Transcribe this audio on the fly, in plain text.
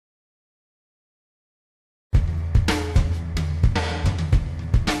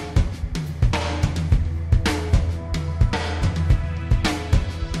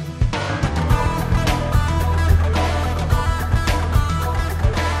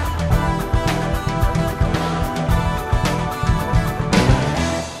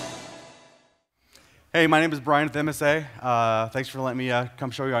Hey, my name is Brian with MSA. Thanks for letting me come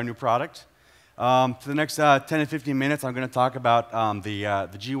show you our new product. For the next 10 to 15 minutes, I'm going to talk about the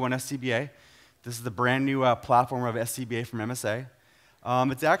G1 SCBA. This is the brand new platform of SCBA from MSA.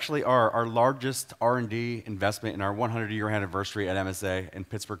 It's actually our largest R&D investment in our 100-year anniversary at MSA in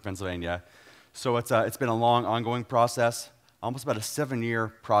Pittsburgh, Pennsylvania. So it's been a long, ongoing process, almost about a 7-year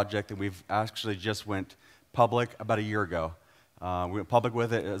project that we've actually just went public about a year ago. We went public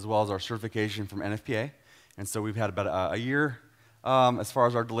with it as well as our certification from NFPA. And so we've had about a year as far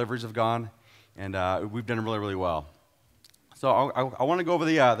as our deliveries have gone, and we've done really, really well. So I want to go over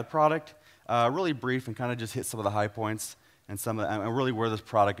the product really brief and kind of just hit some of the high points and really where this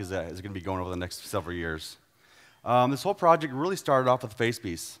product is going to be going over the next several years. This whole project really started off with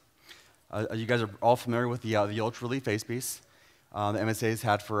Facepiece. You guys are all familiar with the Ultra Elite Facepiece. The MSA has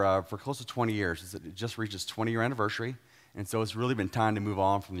had for close to 20 years. It just reached its 20-year anniversary. And so it's really been time to move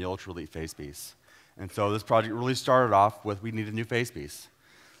on from the Ultra Elite Facepiece. And so this project really started off with we need a new facepiece.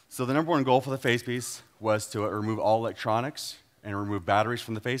 So the number one goal for the facepiece was to remove all electronics and remove batteries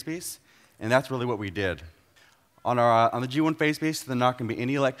from the facepiece. And that's really what we did. On the G1 facepiece, there's not going to be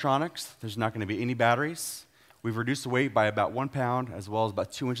any electronics. There's not going to be any batteries. We've reduced the weight by about 1 pound as well as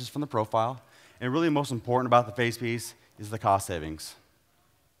about 2 inches from the profile. And really most important about the facepiece is the cost savings.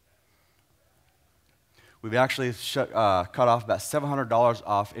 We've actually cut off about $700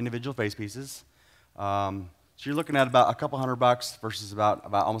 off individual face pieces. So you're looking at about a couple $100 versus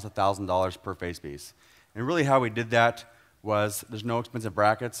about almost $1,000 per face piece. And really how we did that was there's no expensive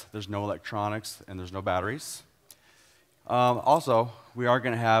brackets, there's no electronics, and there's no batteries. Also, we are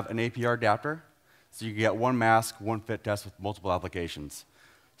going to have an APR adapter, so you can get one mask, one fit test with multiple applications.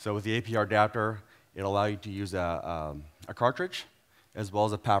 So with the APR adapter, it'll allow you to use a cartridge as well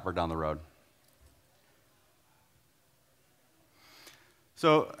as a papper down the road.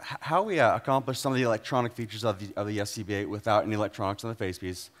 So how we accomplish some of the electronic features of the SCBA without any electronics on the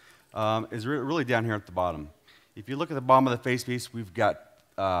facepiece is really down here at the bottom. If you look at the bottom of the facepiece, we've got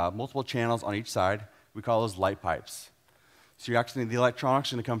multiple channels on each side. We call those light pipes. So you actually need the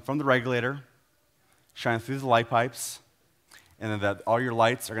electronics going to come from the regulator, shine through the light pipes, and then all your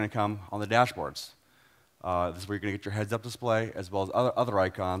lights are going to come on the dashboards. This is where you're going to get your heads-up display as well as other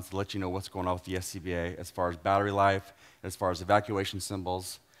icons to let you know what's going on with the SCBA as far as battery life, as far as evacuation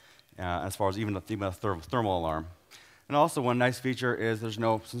symbols, as far as even a thermal alarm. And also one nice feature is since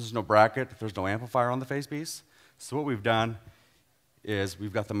there's no bracket, there's no amplifier on the facepiece. So what we've done is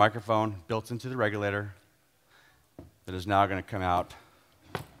we've got the microphone built into the regulator that is now going to come out,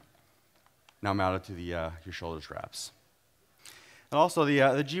 now mounted to your shoulder straps. And also the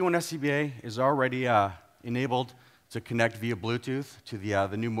G1 SCBA is already enabled to connect via Bluetooth to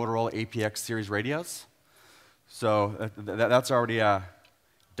the new Motorola APX series radios. So that's already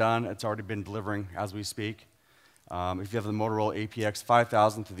done. It's already been delivering as we speak. If you have the Motorola APX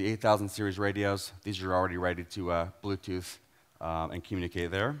 5000 to the 8000 series radios, these are already ready to Bluetooth and communicate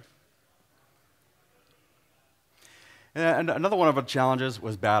there. And another one of our challenges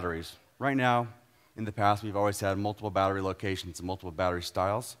was batteries. Right now, in the past, we've always had multiple battery locations and multiple battery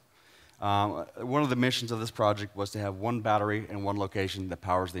styles. One of the missions of this project was to have one battery in one location that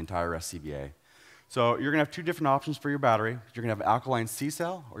powers the entire SCBA. So you're going to have two different options for your battery. You're going to have an alkaline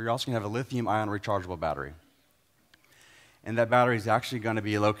C-cell, or you're also going to have a lithium-ion rechargeable battery. And that battery is actually going to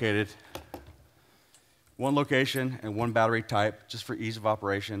be located one location and one battery type, just for ease of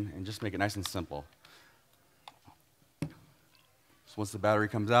operation and just make it nice and simple. So once the battery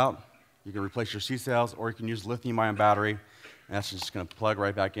comes out, you can replace your C-cells, or you can use lithium-ion battery, and that's just going to plug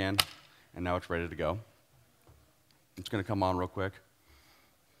right back in, and now it's ready to go. It's going to come on real quick.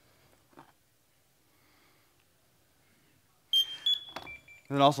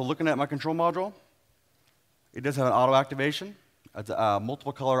 And then also looking at my control module, it does have an auto activation. It's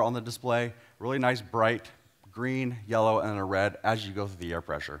multiple color on the display, really nice bright green, yellow, and a red as you go through the air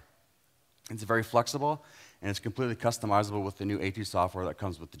pressure. It's very flexible, and it's completely customizable with the new A2 software that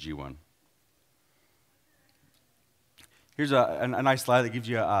comes with the G1. Here's a nice slide that gives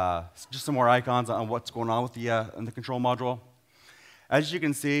you just some more icons on what's going on with in the control module. As you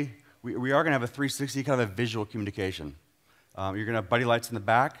can see, we are going to have a 360 kind of a visual communication. You're going to have buddy lights in the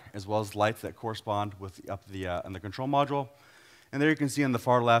back, as well as lights that correspond with in the control module. And there you can see on the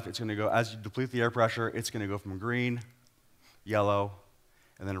far left, it's going to go, as you deplete the air pressure, it's going to go from green, yellow,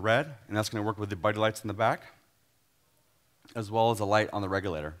 and then red. And that's going to work with the buddy lights in the back, as well as a light on the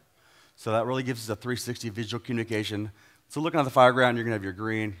regulator. So that really gives us a 360 visual communication. So looking at the fire ground, you're going to have your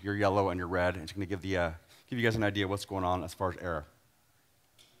green, your yellow, and your red. And it's going to give you guys an idea of what's going on as far as air.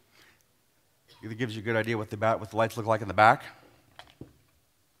 It gives you a good idea what the lights look like in the back.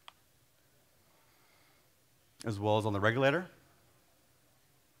 as well as on the regulator.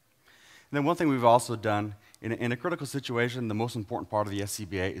 And then one thing we've also done, in a critical situation, the most important part of the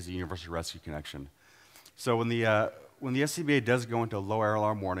SCBA is the universal rescue connection. So when the SCBA does go into a low air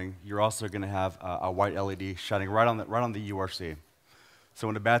alarm warning, you're also going to have a white LED shining right on the URC. So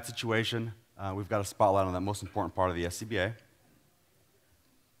in a bad situation, we've got a spotlight on that most important part of the SCBA.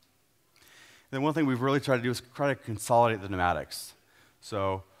 Then one thing we've really tried to do is try to consolidate the pneumatics.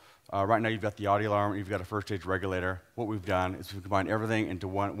 So right now you've got the audio alarm, you've got a first stage regulator. What we've done is we've combined everything into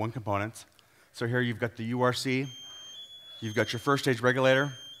one component. So here you've got the URC, you've got your first stage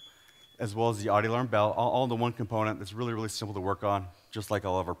regulator, as well as the audio alarm bell, all into one component that's really, really simple to work on, just like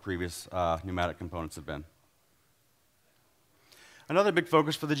all of our previous pneumatic components have been. Another big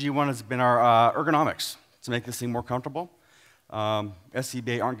focus for the G1 has been our ergonomics, to make this thing more comfortable.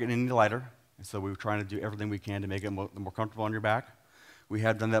 SCBA aren't getting any lighter, and so we're trying to do everything we can to make it more comfortable on your back. We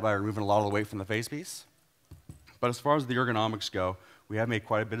have done that by removing a lot of the weight from the facepiece. But as far as the ergonomics go, we have made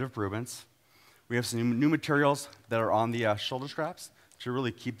quite a bit of improvements. We have some new materials that are on the shoulder straps to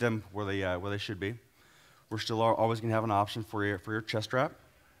really keep them where they should be. We're still always going to have an option for your chest strap.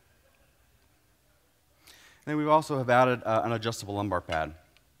 And then we also have added an adjustable lumbar pad.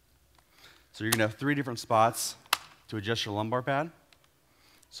 So you're going to have 3 different spots to adjust your lumbar pad.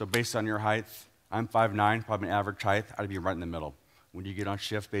 So based on your height, I'm 5'9", probably an average height, I'd be right in the middle. When you get on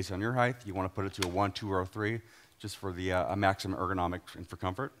shift based on your height, you want to put it to a 1, 2, or a 3, just for the maximum ergonomic and for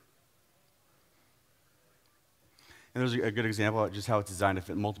comfort. And there's a good example of just how it's designed to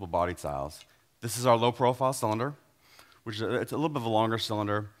fit multiple body styles. This is our low-profile cylinder, which is it's a little bit of a longer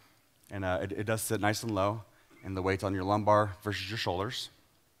cylinder, and it does sit nice and low, and the weight's on your lumbar versus your shoulders.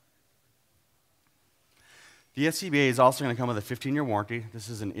 The SCBA is also going to come with a 15-year warranty. This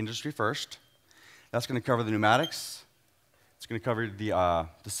is an industry first. That's going to cover the pneumatics. It's going to cover the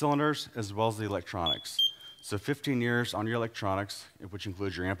cylinders as well as the electronics. So 15 years on your electronics, which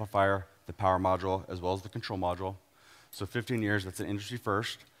includes your amplifier, the power module, as well as the control module. So 15 years, that's an industry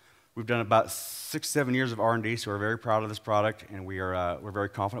first. We've done about 6, 7 years of R&D, so we're very proud of this product, and we're very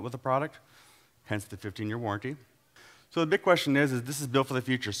confident with the product, hence the 15-year warranty. So the big question is this is built for the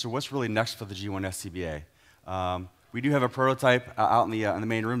future, so what's really next for the G1 SCBA? We do have a prototype out in the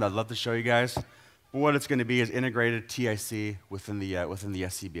main room that I'd love to show you guys. But what it's going to be is integrated TIC within the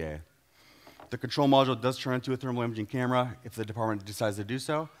SCBA. The control module does turn into a thermal imaging camera if the department decides to do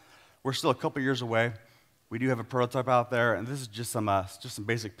so. We're still a couple years away. We do have a prototype out there, and this is just some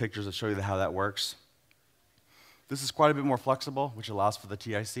basic pictures that show you how that works. This is quite a bit more flexible, which allows for the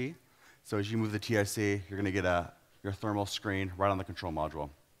TIC. So as you move the TIC, you're going to get your thermal screen right on the control module.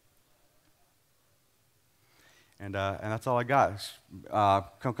 And that's all I got.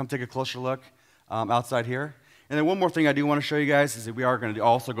 Come take a closer look outside here. And then one more thing I do want to show you guys is that we are going to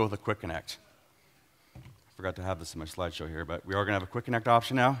also go with a quick connect. I forgot to have this in my slideshow here, but we are going to have a quick connect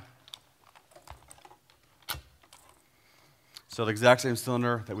option now. So the exact same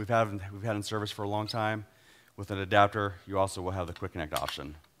cylinder that we've had in service for a long time, with an adapter, you also will have the quick connect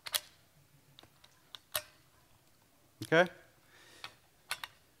option. Okay?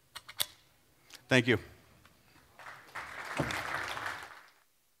 Thank you.